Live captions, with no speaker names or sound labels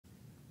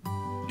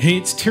Hey,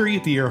 it's Terry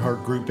at the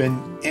Earhart Group,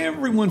 and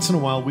every once in a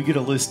while we get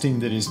a listing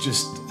that is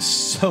just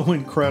so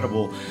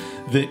incredible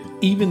that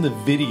even the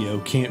video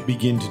can't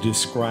begin to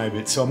describe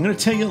it. So I'm going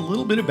to tell you a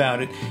little bit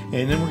about it,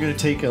 and then we're going to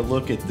take a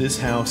look at this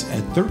house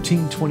at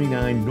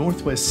 1329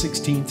 Northwest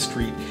 16th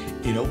Street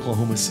in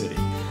Oklahoma City.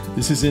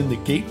 This is in the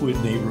Gatewood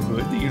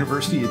neighborhood, the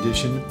University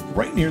Edition,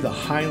 right near the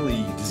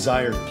highly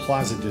desired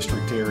Plaza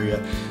District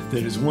area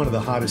that is one of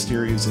the hottest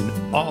areas in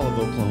all of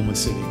Oklahoma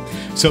City.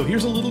 So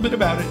here's a little bit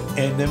about it,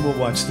 and then we'll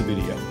watch the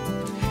video.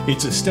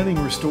 It's a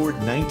stunning restored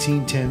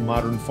 1910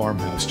 modern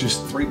farmhouse,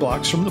 just 3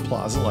 blocks from the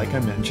Plaza, like I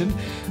mentioned.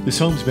 This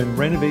home's been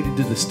renovated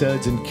to the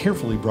studs and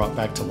carefully brought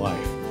back to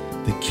life.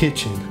 The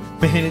kitchen,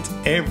 man, it's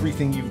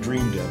everything you've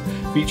dreamed of,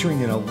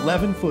 featuring an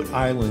 11-foot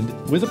island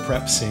with a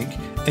prep sink,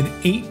 an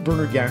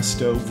 8-burner gas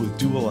stove with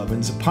dual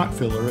ovens, a pot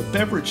filler, a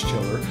beverage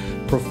chiller,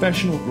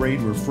 professional-grade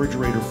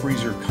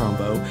refrigerator-freezer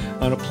combo,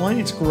 an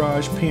appliance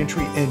garage,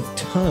 pantry, and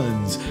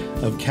tons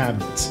of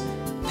cabinets.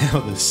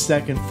 Now the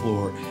second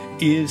floor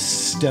is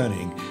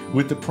stunning,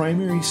 with the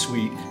primary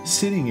suite,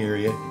 sitting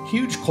area,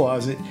 huge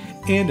closet,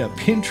 and a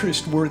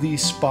Pinterest-worthy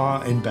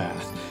spa and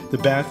bath. The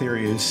bath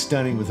area is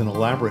stunning with an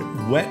elaborate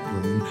wet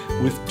room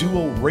with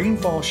dual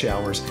rainfall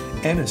showers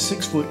and a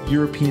 6-foot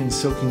European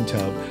soaking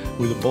tub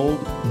with a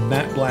bold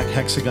matte black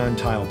hexagon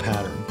tile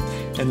pattern.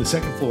 And the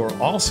second floor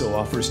also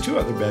offers 2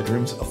 other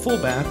bedrooms, a full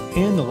bath,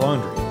 and the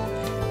laundry.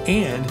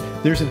 And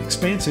there's an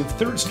expansive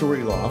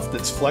 3rd-story loft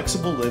that's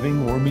flexible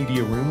living or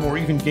media room or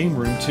even game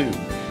room too.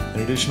 An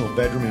additional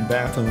bedroom and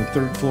bath on the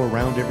 3rd floor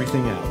round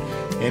everything out.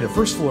 And a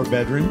 1st floor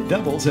bedroom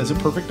doubles as a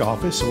perfect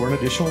office or an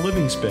additional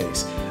living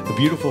space. A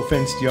beautiful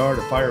fenced yard,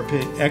 a fire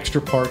pit,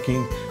 extra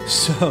parking,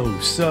 so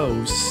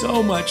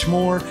much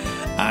more.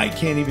 I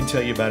can't even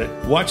tell you about it.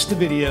 Watch the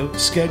video,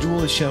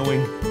 schedule is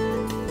showing,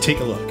 take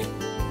a look.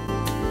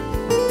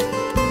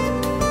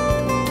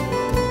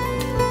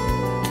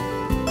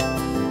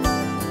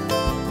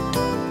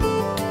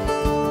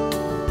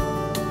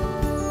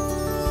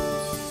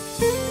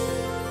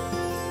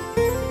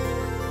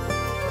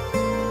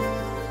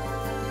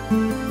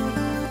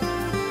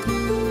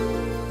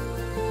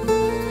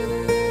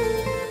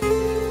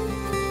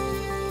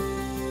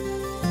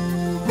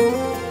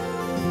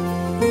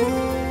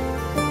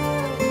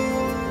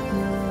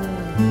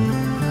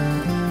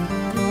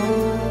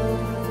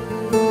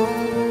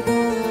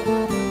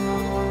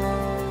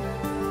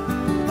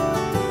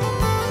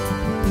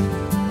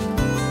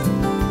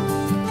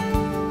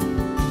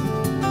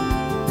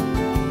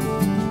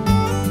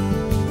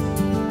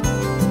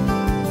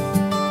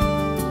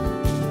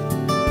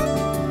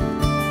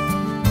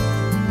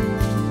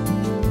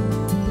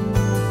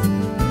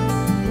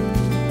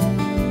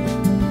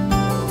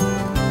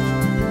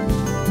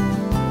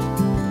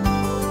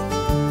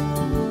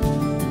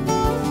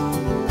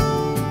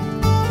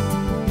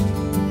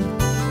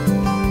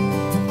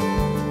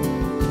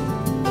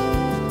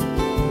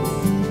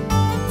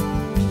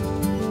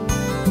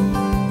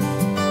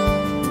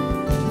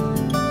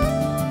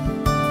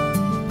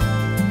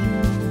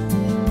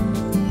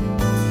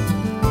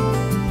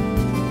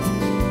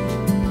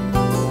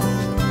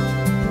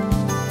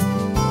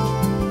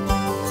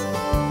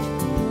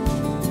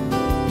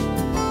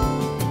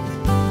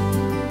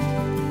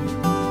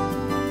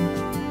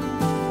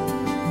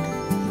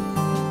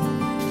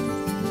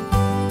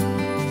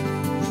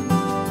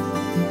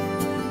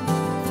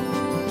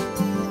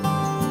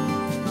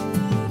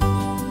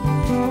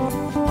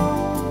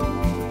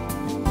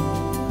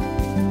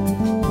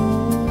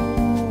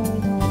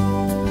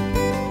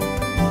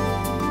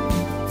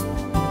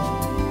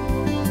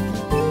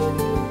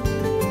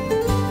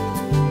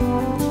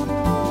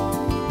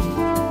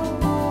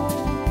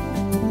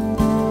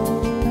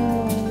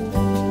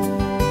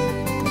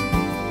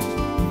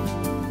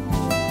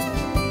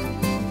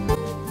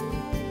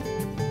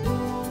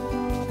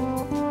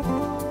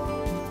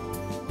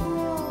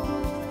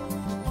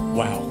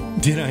 Wow,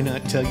 did I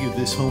not tell you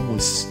this home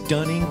was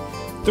stunning?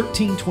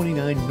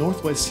 1329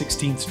 Northwest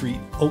 16th Street,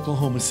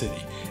 Oklahoma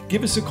City.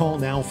 Give us a call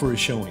now for a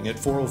showing at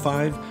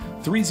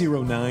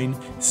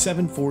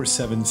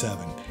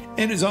 405-309-7477.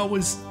 And as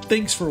always,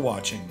 thanks for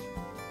watching.